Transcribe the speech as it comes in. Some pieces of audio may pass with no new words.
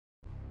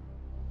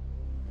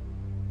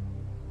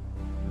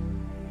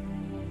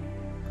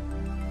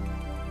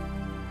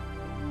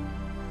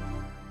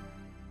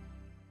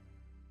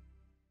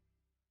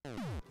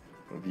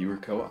A viewer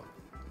co-op.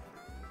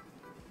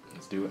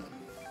 Let's do it.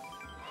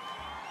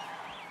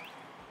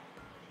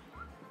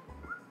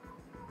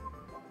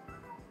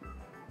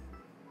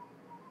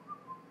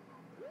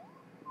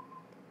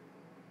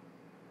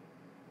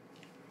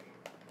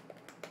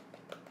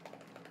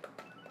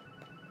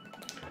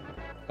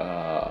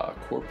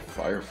 Corp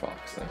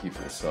Firefox, thank you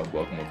for the sub.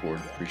 Welcome aboard.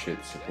 Appreciate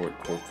the support,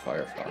 Corp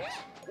Firefox.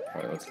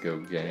 Alright, let's go,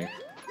 gang.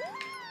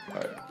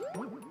 Alright.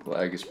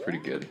 Lag is pretty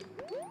good.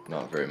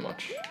 Not very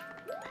much.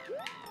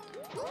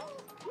 Oh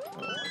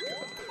my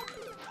god.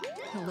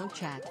 Hello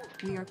chat.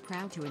 We are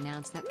proud to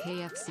announce that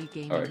KFC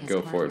Gaming Alright, has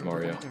go for it, partnered with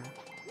Mario. Aurateur.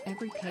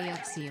 Every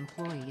KFC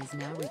employee is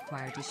now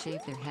required to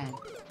shave their head.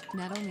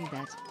 Not only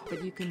that,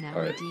 but you can now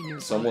Alright, redeem your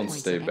someone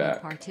points stay at back.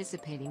 any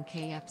participating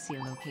KFC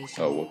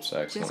location. Oh, whoops,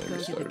 I Just accidentally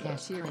go to the restarted that.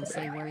 cashier and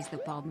say, "Where is the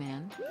bald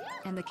man?"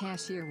 And the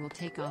cashier will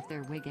take off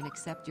their wig and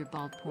accept your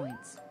bald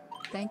points.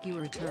 Thank you,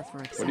 Aurateur, for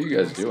accepting What are you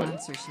guys our doing?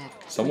 sponsorship.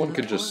 Someone We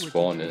could look just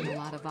forward spawn to doing in. a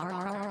lot of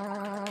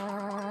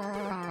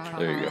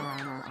There you go.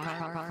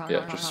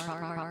 Yeah, just...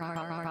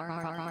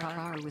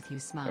 with you,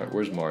 smile. Alright,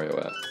 where's Mario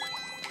at?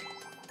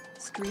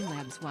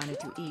 Streamlabs wanted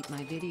to eat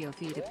my video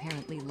feed,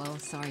 apparently. Lol,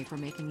 sorry for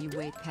making you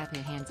wait. Pepe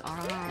hands.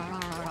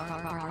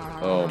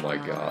 Oh my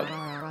god.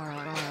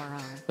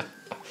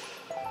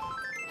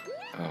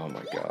 Oh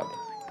my god.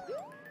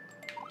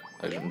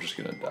 I'm just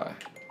gonna die.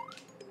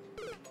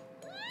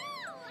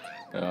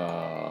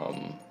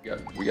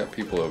 We got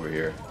people over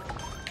here.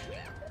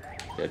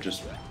 Yeah,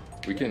 just...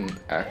 We can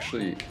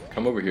actually...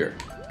 Come over here.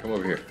 Come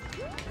over here.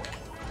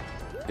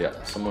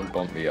 Yeah, someone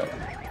bumped me up.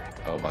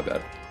 Oh, my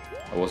bad.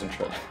 I wasn't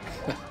trying.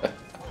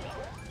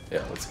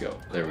 Yeah, let's go.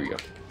 There we go.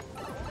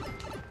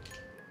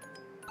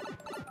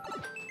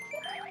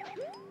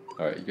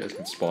 Alright, you guys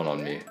can spawn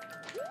on me.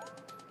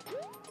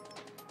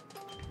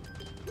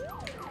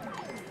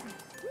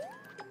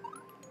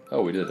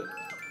 Oh, we did it.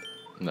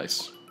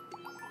 Nice.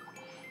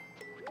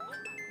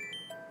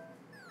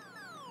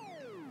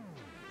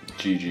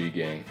 GG,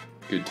 gang.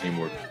 Good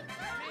teamwork.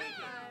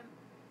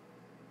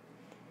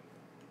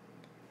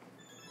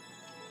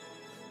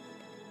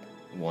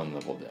 One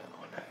level down.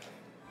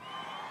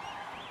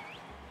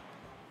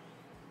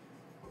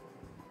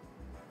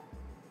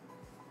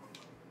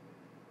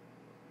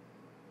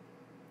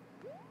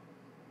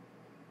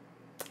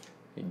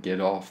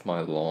 Get Off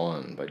My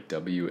Lawn by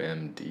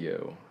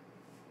WMDO.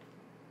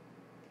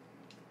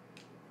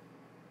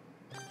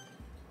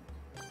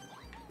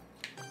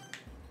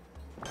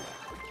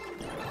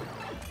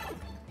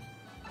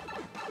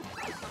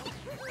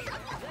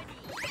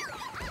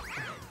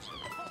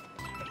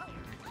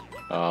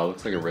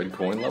 Looks like a red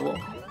coin level,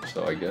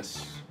 so I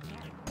guess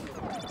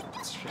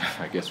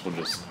we'll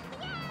just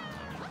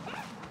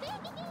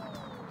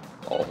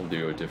all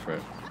do a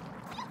different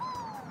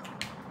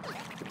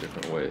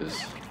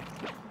ways.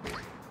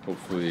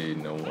 Hopefully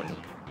no one...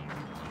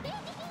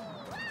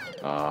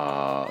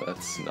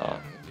 that's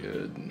not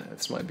good.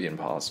 This might be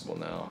impossible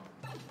now.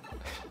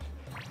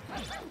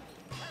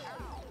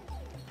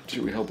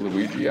 Should we help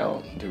Luigi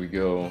out? Do we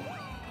go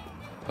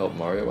help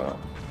Mario out?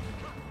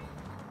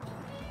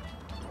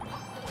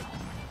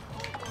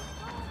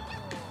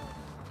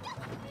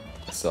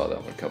 I saw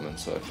that one coming,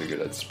 so I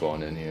figured I'd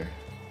spawn in here.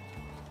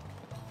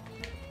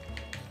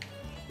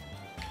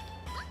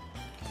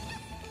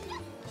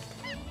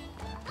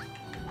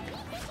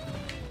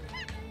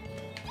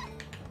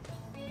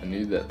 I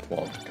need that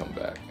Thwomp to come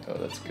back. Oh,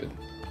 that's good.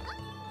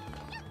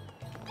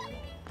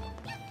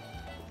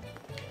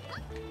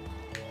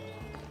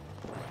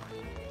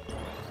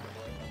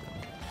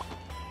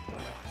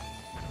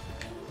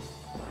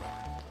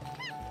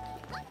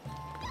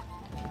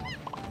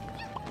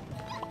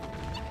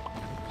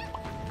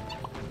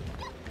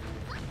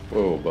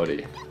 Whoa,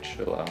 buddy.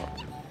 Chill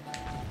out.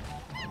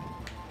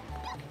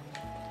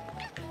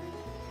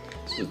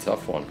 This is a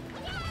tough one.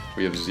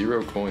 We have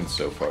 0 coins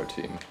so far,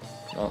 team.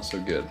 Not so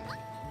good.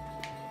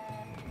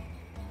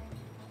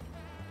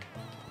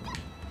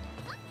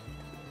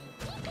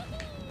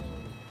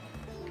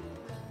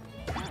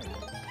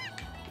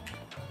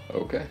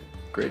 Okay,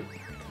 great.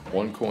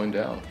 1 coin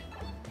down.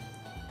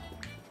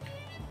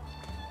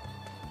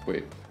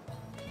 Wait.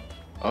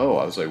 Oh,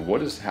 I was like,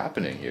 what is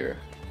happening here?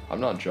 I'm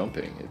not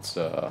jumping. It's,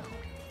 the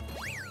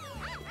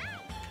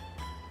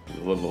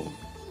little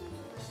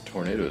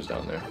tornadoes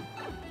down there.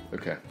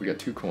 Okay, we got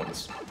 2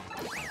 coins.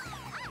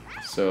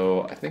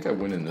 So, I think I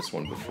went in this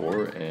one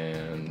before,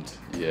 and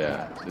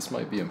yeah, this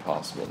might be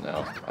impossible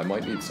now. I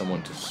might need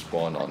someone to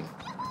spawn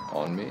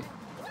on me.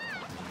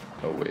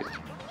 Oh, wait.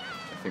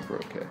 I think we're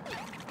okay.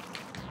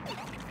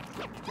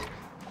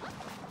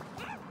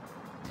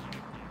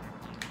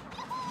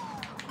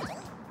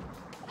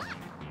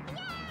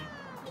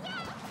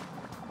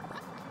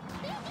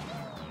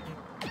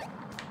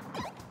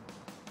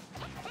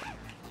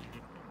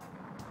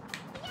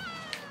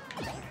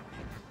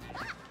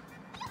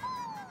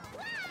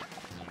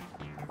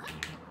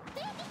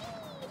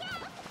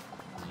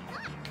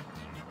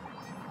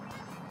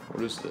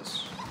 What is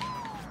this?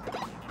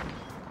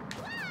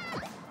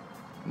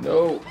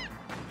 No!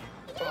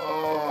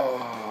 Oh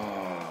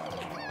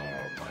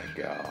my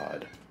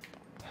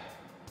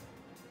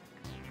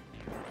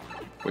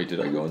did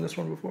I go in this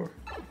one before?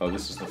 Oh,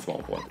 this is the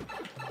thwomp one.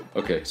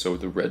 Okay, so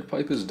the red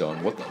pipe is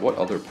done. What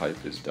other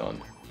pipe is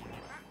done?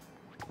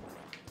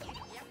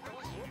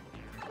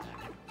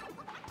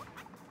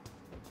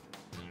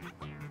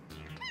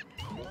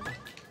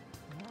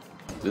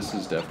 This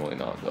is definitely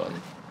not done.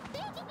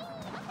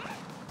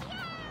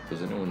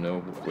 Does anyone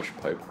know which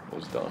pipe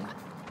was done?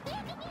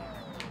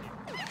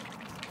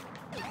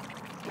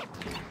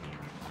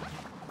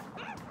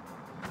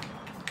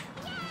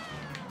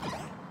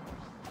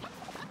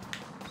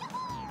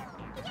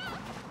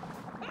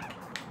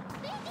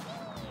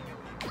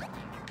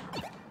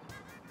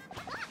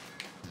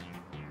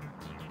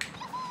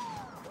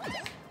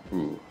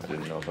 Ooh, I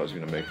didn't know if I was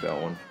gonna make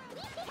that one.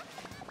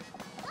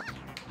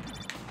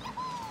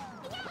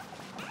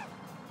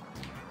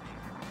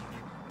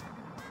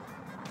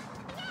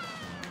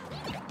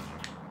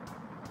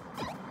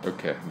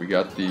 Okay, we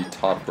got the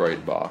top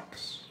right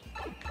box.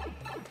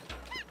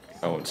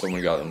 Oh, and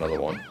someone got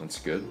another one. That's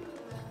good.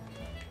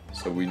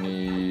 So we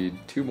need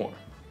 2 more.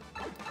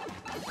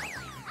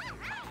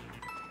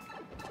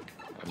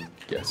 I'm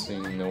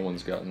guessing no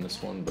one's gotten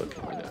this one, but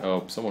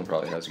oh, someone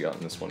probably has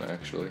gotten this one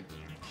actually.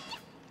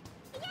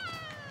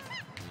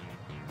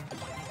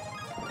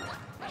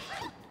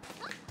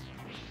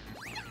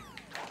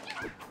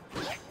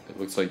 It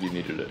looks like you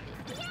needed it.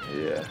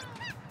 Yeah.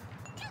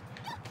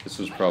 This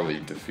was probably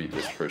defeat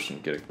this person,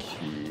 get a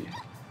key.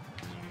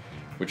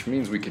 Which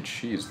means we could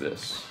cheese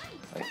this,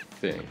 I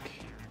think.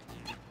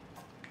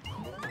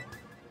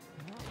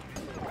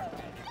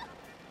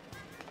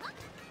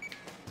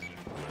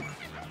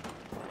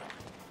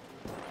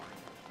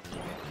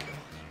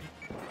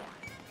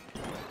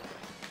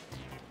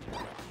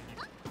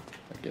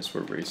 I guess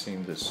we're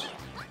racing this.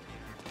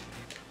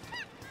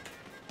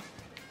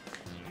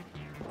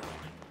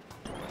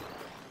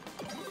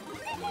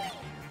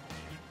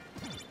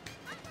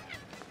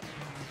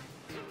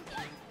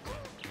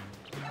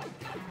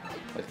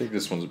 I think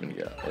this one's been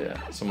got.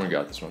 Yeah, someone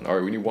got this one.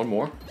 Alright, we need 1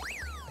 more.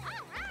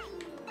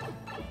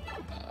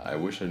 I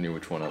wish I knew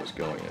which one I was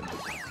going in.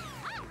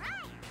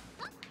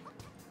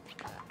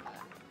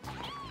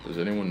 Does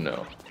anyone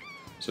know?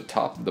 So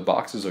the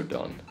boxes are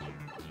done.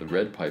 The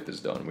red pipe is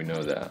done, we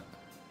know that.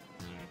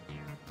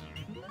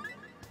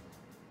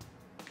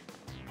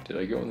 Did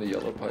I go in the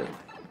yellow pipe?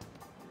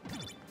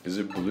 Is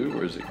it blue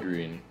or is it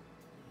green?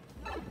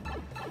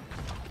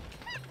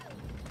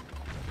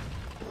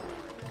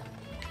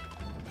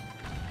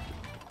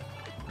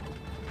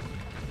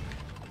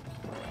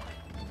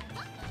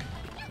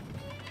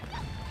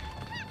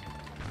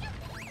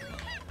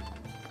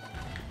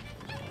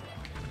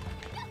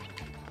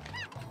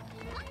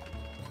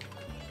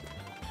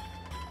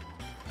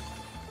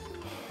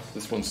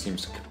 This one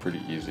seems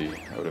pretty easy.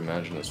 I would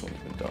imagine this one's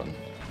been done.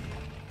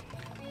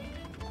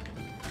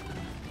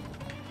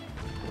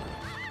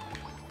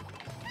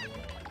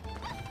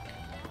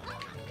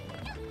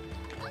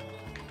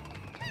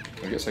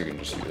 I guess I can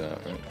just do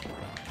that, right?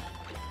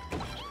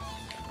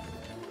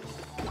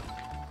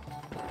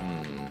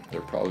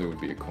 There probably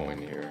would be a coin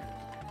here.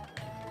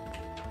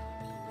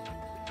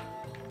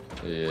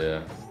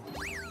 Yeah.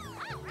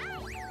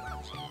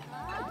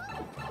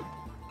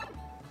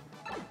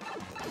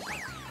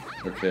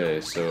 Okay,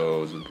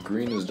 so the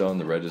green is done,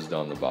 the red is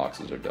done, the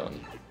boxes are done.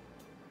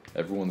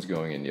 Everyone's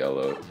going in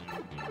yellow.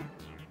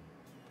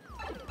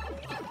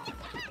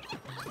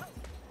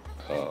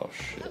 Oh,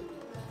 shit.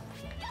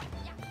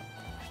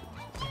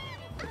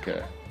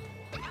 Okay.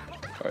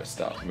 Alright,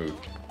 stop, move.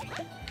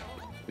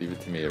 Leave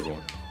it to me,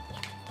 everyone.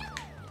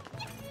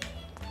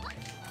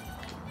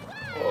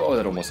 Oh,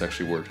 that almost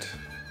actually worked.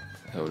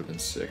 That would have been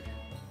sick.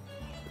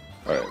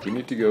 Alright, we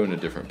need to go in a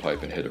different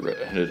pipe and hit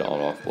an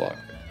on-off block.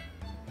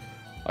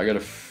 I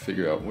gotta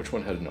figure out which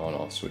one had an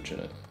on-off switch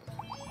in it.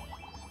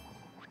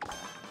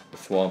 The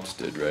thwomps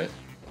did, right?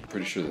 I'm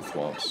pretty sure the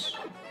thwomps.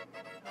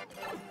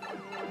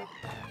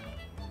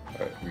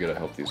 Alright, we gotta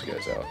help these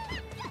guys out.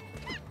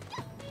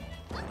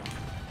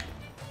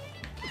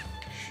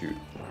 Shoot.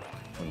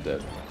 I'm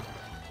dead.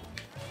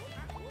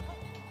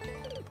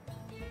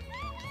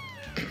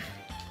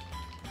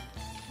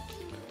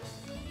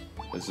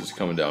 This is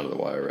coming down to the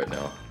wire right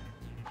now.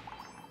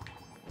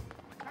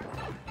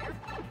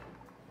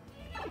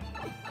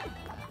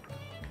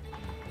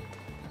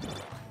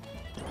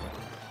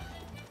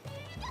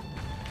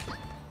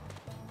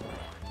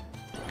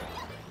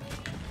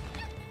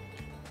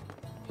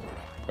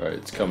 Alright,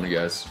 it's coming,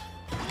 guys.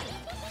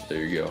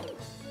 There you go.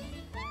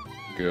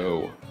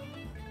 Go.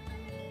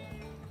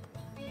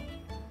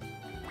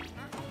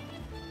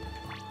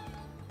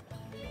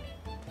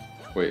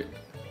 Wait.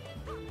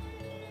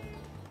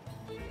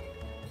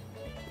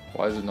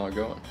 Why is it not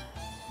going?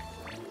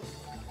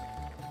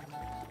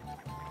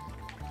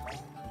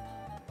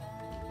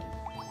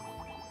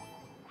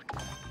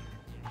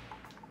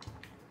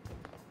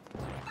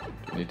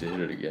 Do I need to hit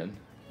it again?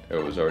 Oh,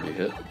 it was already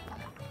hit?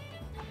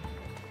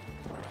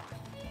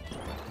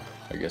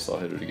 I guess I'll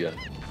hit it again.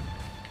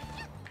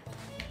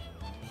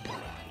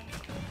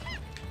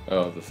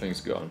 Oh, the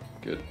thing's gone.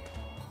 Good.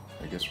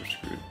 I guess we're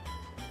screwed.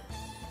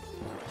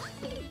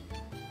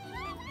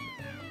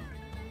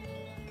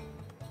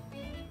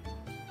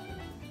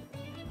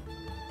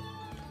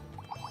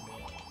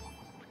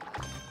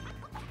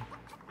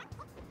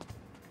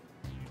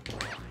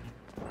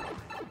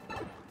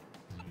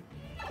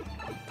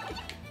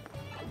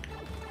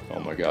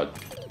 god.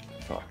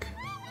 Fuck.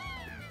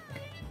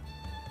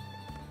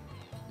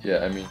 Yeah,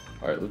 I mean,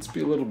 alright, let's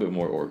be a little bit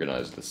more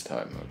organized this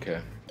time, okay?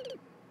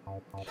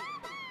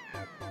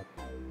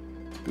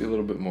 Let's be a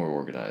little bit more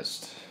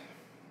organized.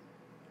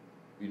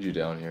 Lead you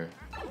down here.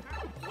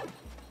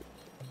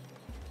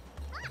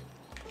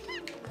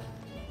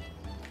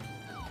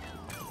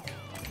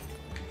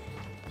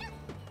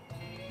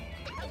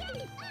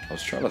 I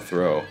was trying to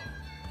throw.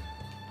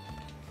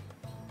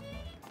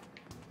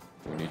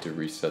 We need to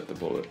reset the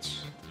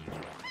bullets.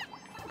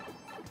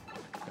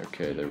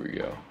 Okay, there we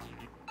go.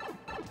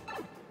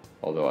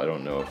 Although I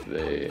don't know if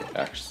they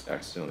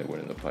accidentally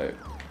went in the pipe.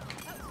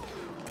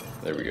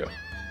 There we go.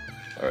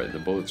 Alright, the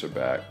bullets are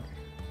back.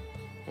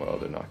 Well,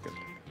 they're not good.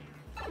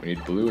 We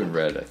need blue and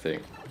red, I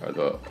think, are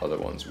the other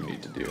ones we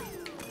need to do.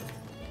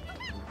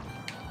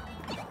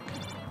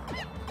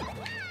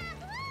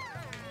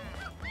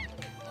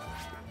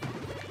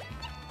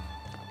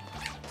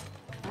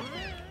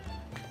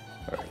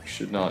 Alright, we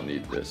should not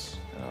need this.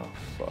 Oh,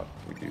 fuck.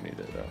 We do need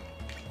it, though.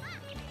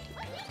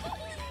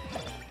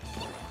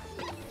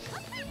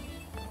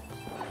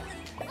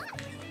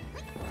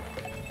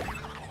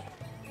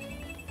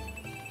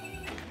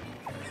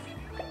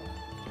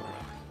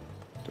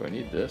 Do I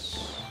need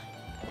this?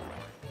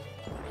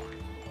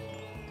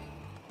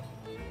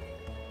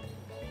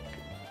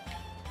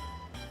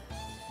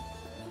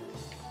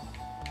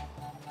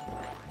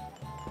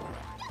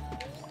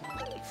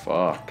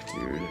 Fuck,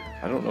 dude.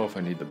 I don't know if I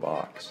need the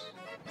box.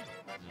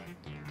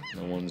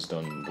 No one's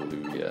done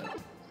blue yet.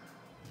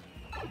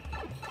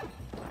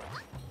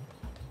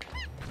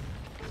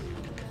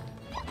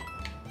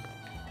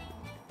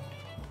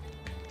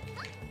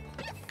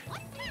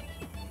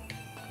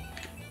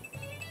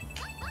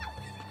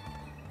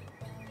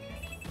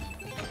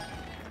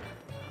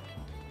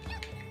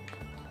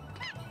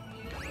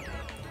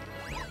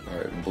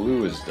 Alright,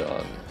 blue is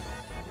done.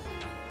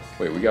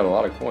 Wait, we got a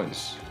lot of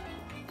coins.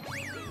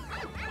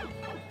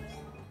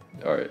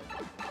 Alright.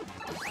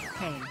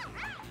 Hey.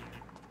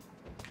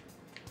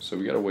 So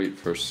we gotta wait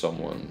for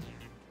someone.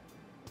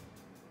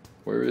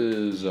 Where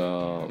is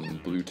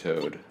Blue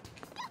Toad?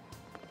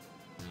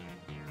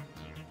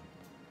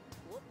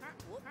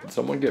 Did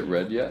someone get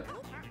red yet?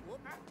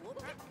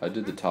 I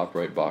did the top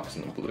right box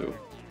in the blue.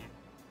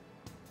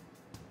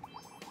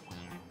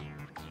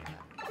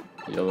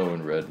 Yellow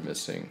and red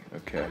missing.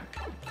 Okay.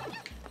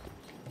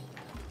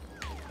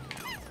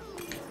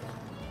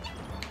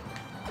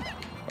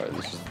 Alright,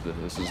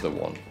 this is the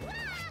one.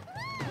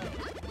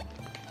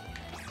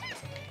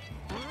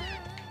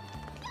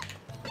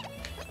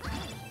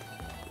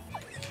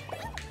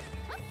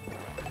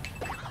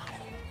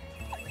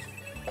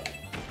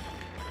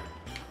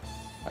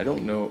 I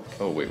don't know.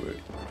 Oh, wait.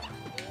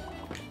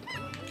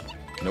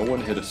 No one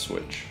hit a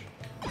switch.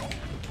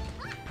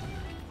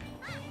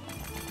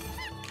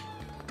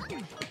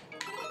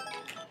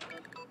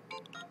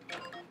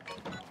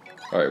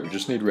 Alright, we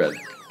just need red.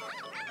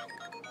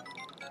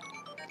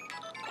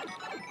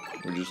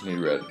 We just need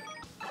red.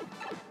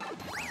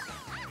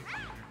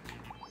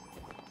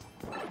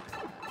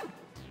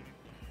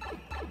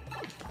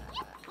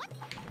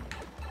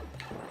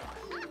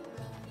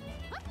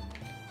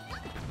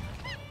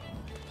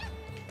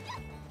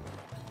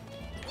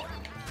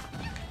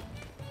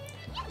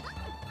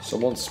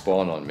 Someone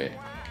spawn on me.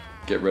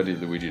 Get ready,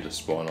 Luigi, to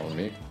spawn on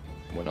me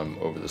when I'm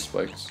over the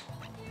spikes.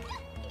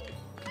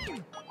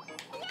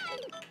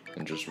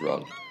 And just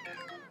run.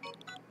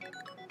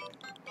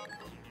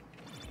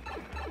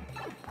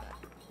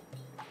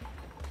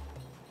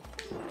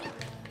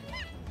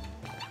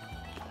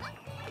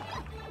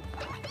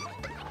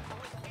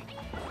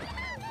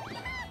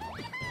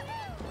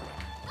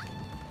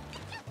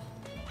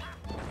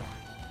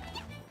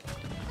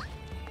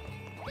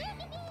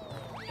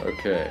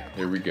 Okay,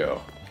 here we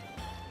go.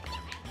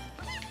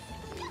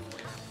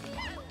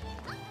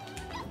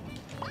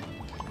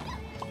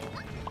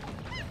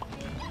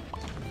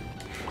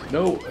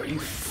 No,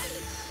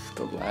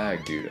 the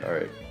lag, dude.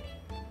 Alright.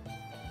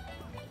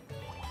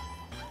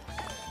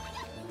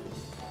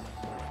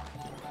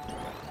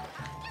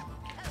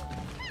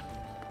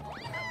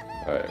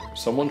 Alright,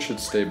 someone should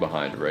stay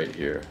behind right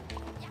here.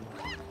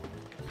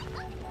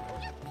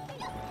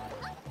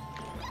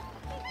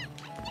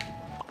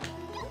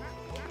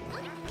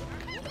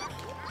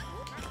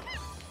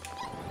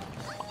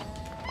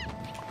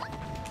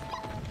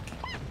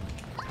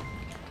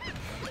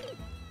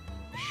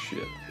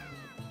 Shit.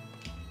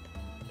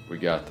 We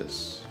got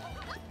this.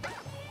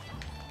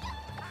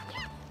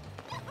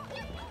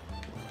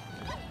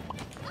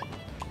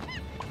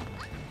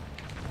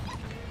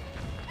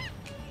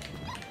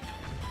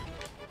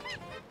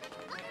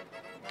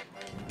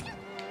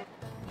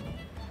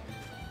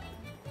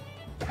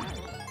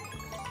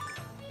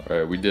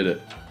 Alright, we did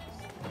it.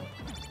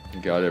 We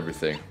got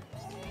everything.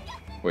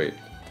 Wait.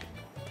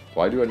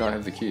 Why do I not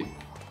have the key?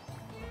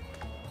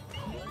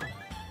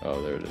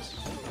 Oh, there it is.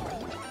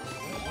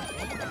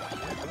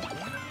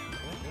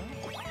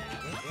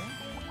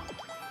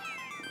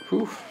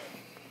 Whew.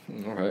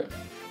 Alright.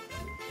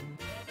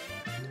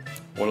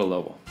 What a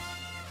level.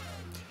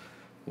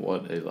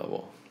 What a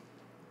level.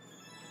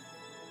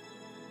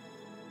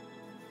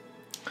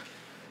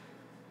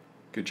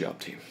 Good job,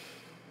 team.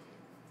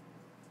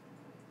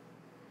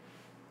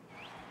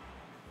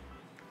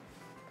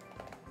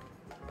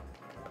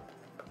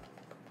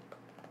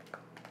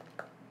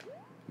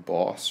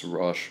 Boss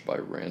rush by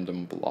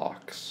random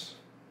blocks.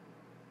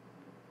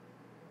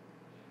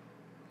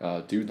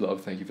 Dude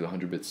Love, thank you for the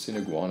 100 bits.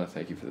 Siniguana,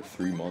 thank you for the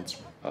 3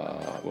 months.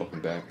 Welcome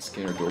back.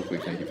 Scanner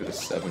Dorkley, thank you for the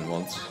 7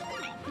 months.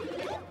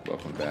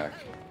 Welcome back.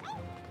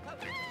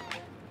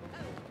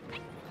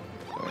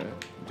 Alright,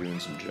 doing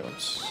some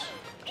jumps.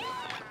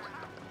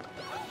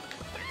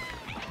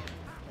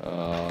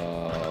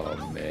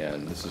 Oh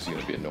man, this is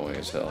gonna be annoying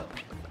as hell.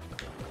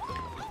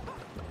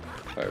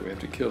 Alright, we have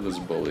to kill this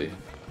bully.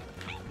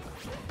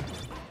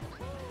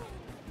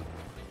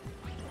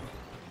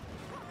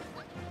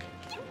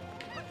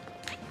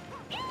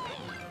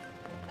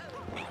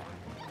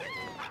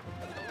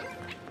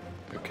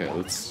 Okay,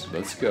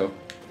 let's go.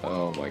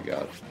 Oh my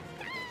god.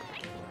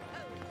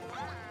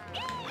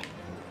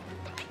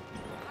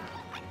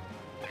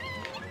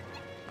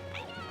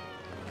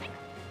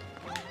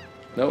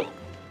 Nope.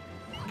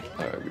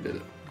 Alright, we did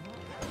it.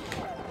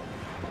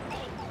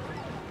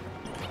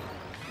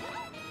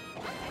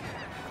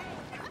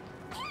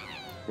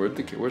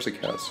 Where's the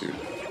cat suit?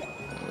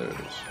 Oh, there it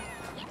is.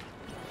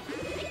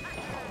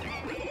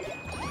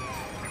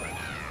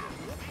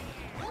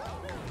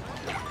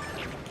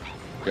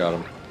 Got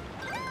him.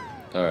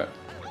 Alright.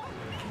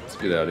 Let's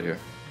get out of here.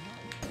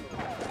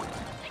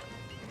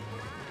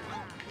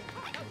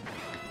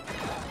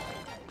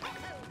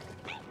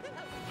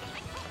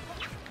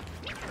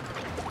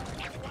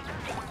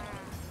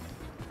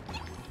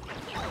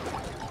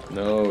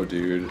 No,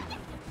 dude.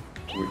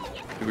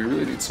 Do we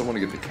really need someone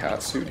to get the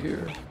cat suit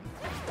here?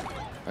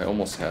 I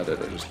almost had it,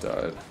 I just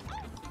died.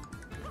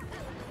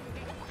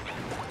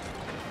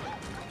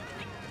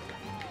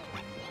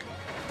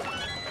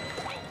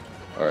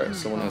 Alright,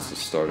 someone has to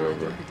start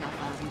over.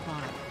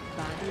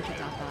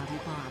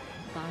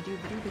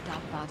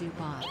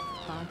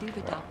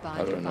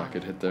 How did I not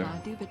get hit there?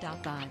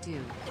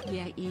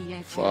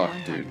 Fuck,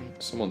 dude.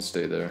 Someone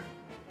stay there.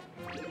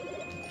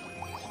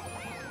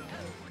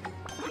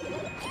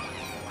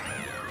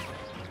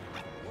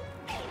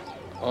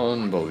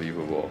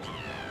 Unbelievable.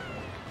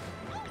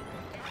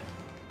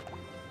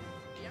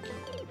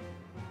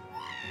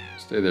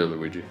 Stay there,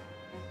 Luigi.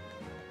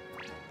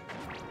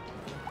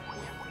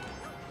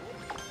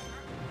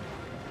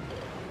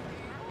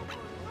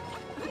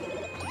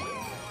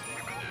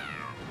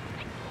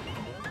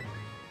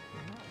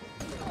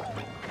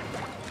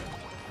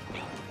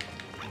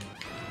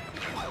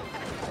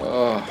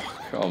 Oh,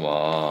 come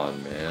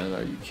on, man.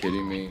 Are you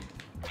kidding me?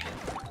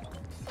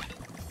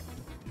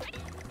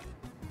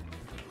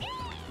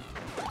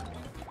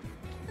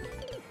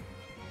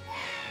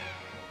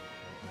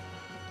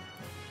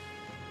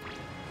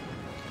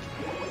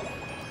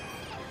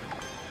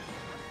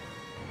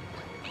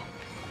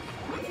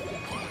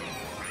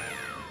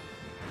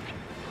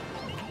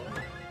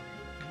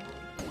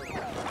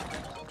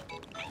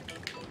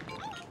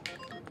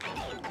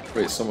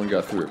 Wait, someone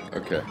got through.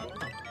 Okay,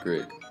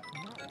 great.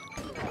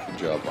 Good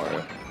job,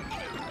 Mario.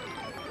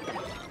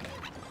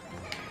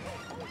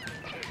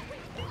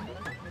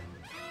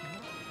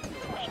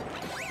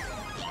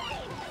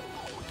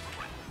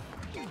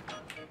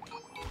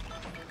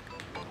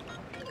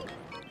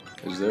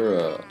 Is there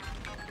a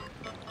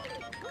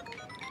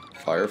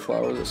fire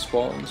flower that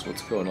spawns?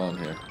 What's going on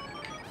here?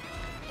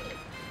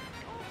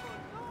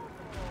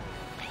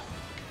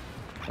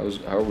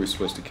 How are we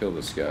supposed to kill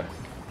this guy?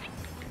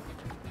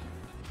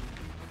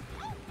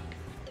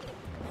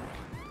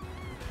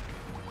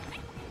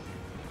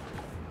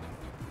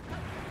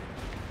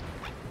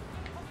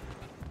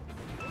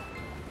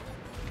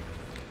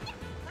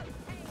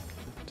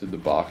 Did the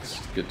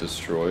box get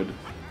destroyed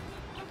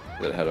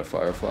that had a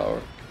fire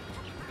flower?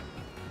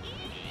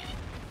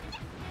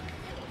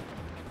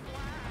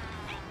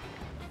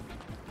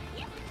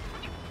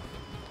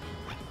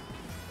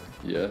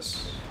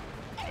 Yes.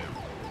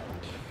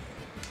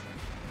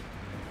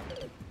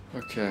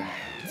 Okay,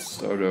 let's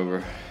start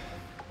over.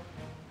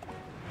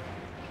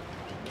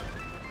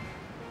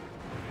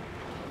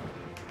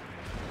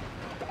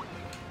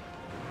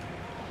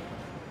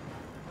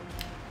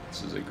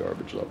 This is a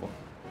garbage level.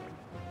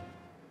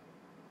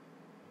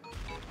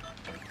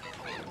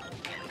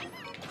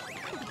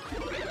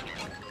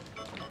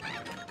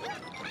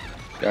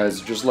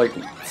 Guys, just like,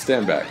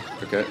 stand back,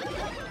 okay?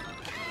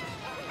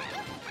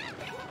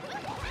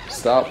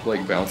 Stop,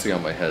 like, bouncing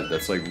on my head.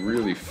 That's, like,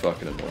 really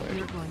fucking annoying.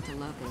 You're going to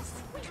love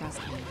this, trust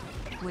me.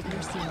 What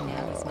you're seeing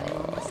now is my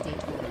normal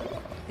state here.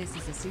 This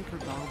is a Super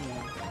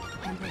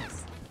Baldian. And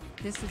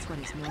this is what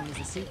is known as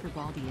a Super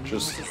Baldian.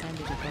 Just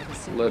descended above a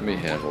Super let me Baldian.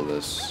 handle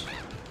this.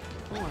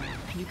 Or,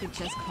 you could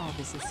just call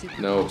this a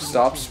Super No, Baldian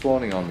stop too.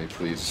 spawning on me,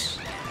 please.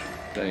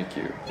 Thank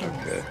you.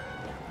 Okay.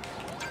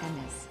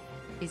 And this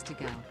is to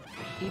go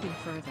even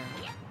further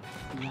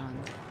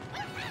beyond.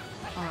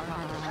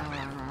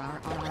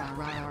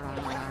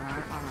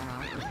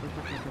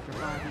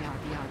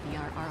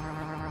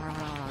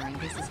 And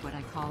this is what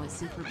I call a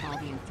Super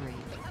Baldy in 3.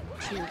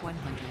 Cheer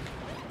 100.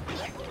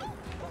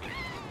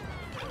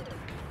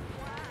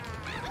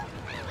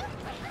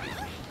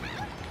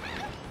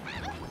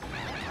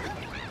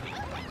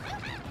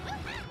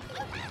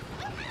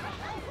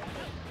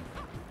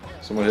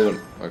 Someone hit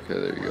him. Okay,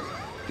 there you go.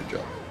 Good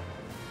job.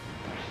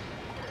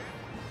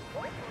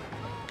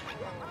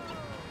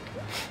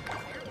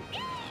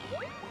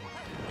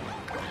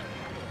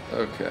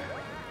 Okay.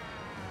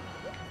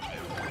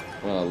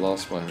 Well, I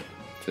lost my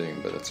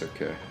thing, but it's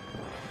okay.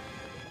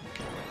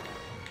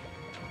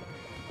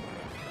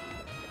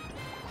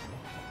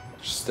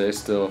 Just stay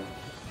still.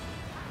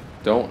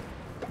 Don't.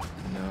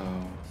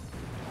 No.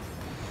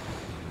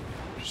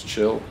 Just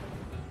chill.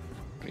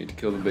 We need to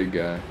kill the big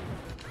guy.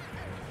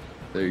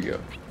 There you go.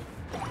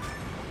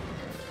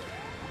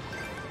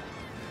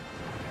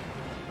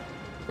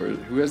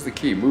 Who has the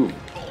key? Move.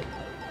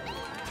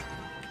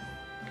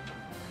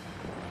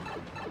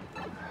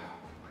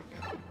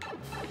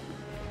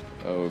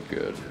 Oh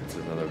good, it's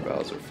another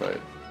Bowser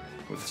fight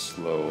with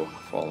slow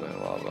falling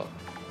lava.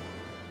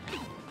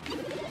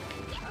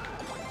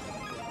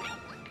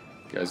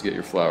 Guys, get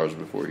your flowers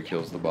before he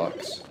kills the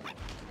box.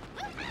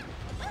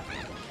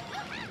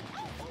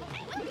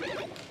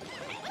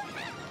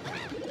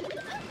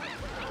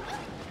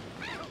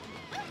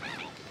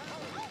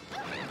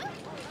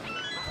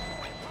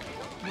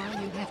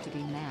 Why you have to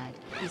be mad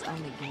is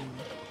only game.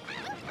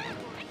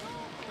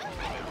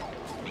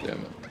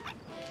 Damn it.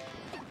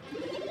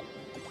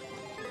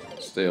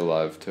 Stay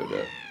alive,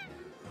 Toadette.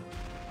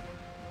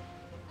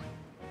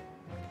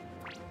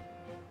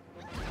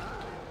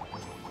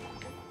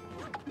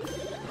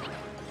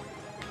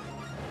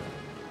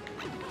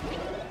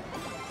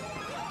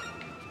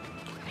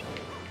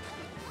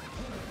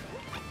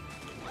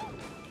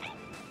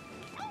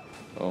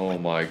 Oh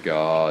my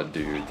god,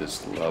 dude,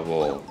 this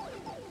level.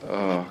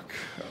 Oh,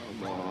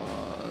 come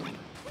on.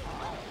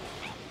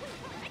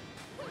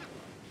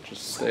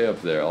 Just stay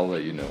up there. I'll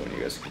let you know when you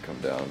guys can come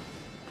down.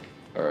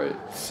 Alright,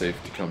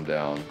 safe to come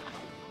down.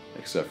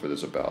 Except for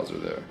there's a Bowser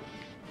there.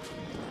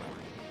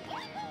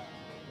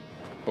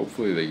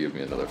 Hopefully they give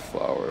me another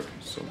flower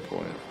at some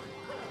point.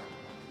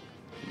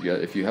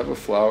 If you have a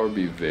flower,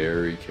 be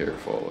very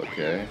careful,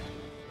 okay?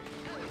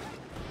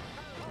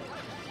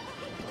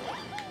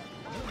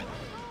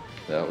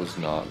 That was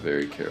not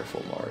very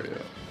careful,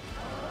 Mario.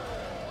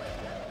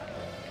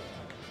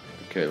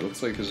 Okay,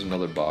 looks like there's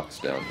another box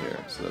down here,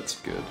 so that's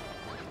good.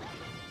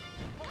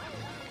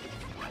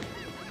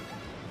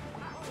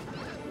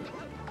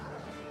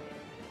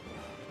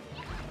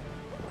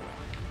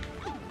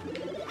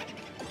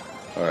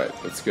 Alright,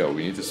 let's go.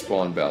 We need to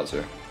spawn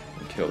Bowser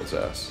and kill his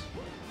ass.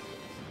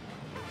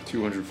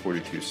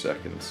 242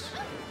 seconds.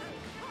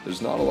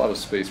 There's not a lot of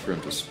space for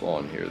him to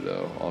spawn here,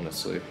 though,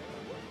 honestly.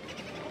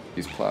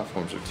 These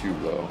platforms are too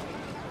low.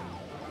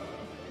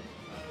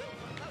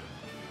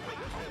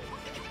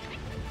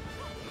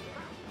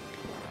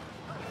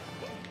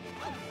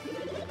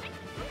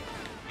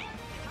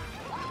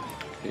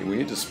 Hey, we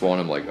need to spawn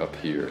him, like, up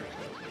here.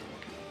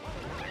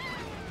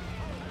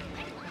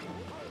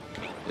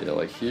 Yeah,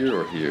 like here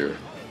or here.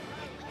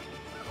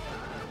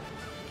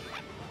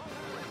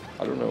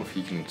 I don't know if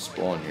he can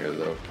spawn here,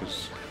 though,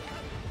 because...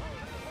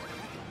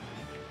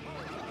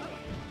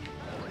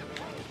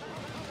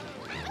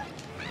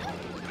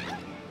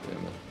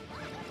 Damn it.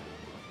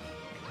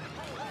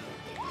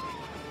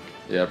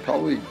 Yeah,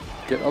 probably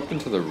get up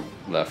into the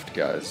left,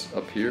 guys.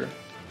 Up here.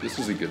 This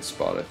is a good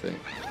spot, I think.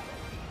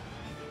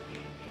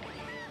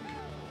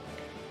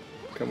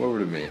 Come over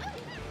to me.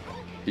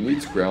 He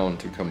needs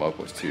ground to come up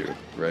with, too,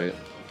 right?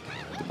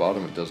 At the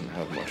bottom, it doesn't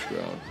have much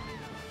ground.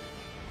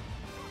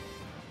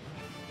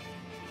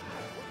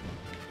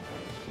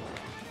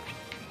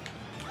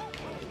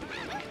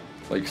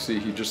 Like, see,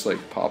 he just, like,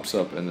 pops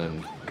up and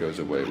then goes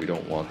away. We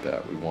don't want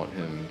that. We want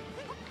him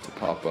to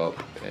pop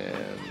up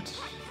and...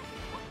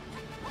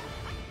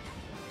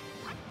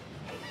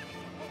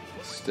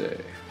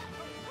 stay.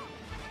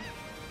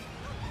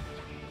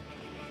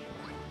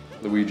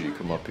 Luigi,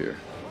 come up here.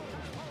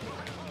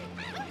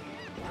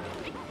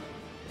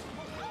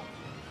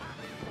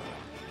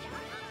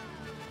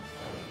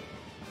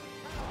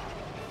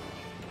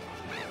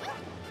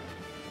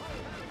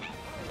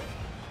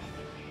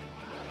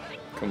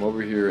 Come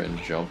over here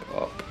and jump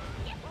up.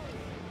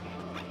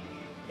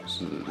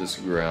 So that this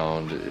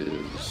ground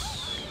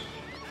is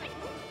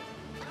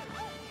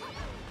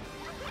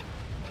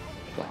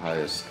the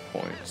highest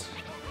point.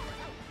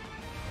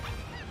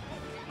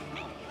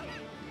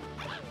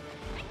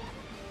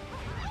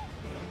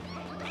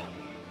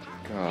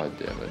 God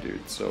damn it, dude,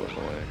 it's so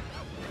annoying.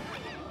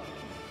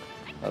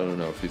 I don't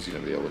know if he's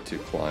gonna be able to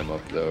climb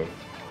up though.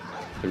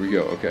 There we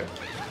go, okay.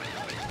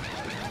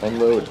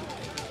 Unload.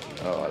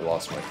 Oh, I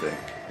lost my thing.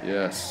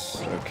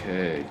 Yes,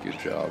 okay, good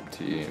job,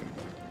 team.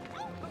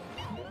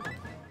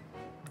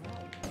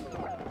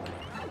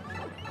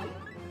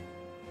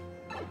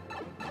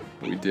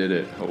 We did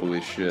it,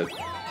 holy shit.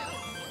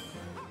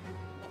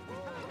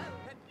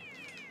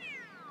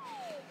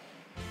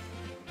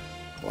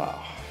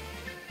 Wow.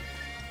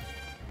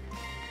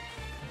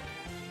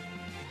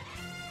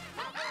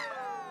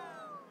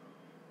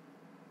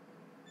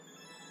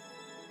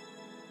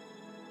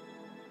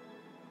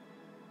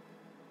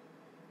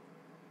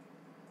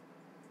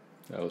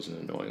 That was an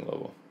annoying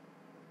level.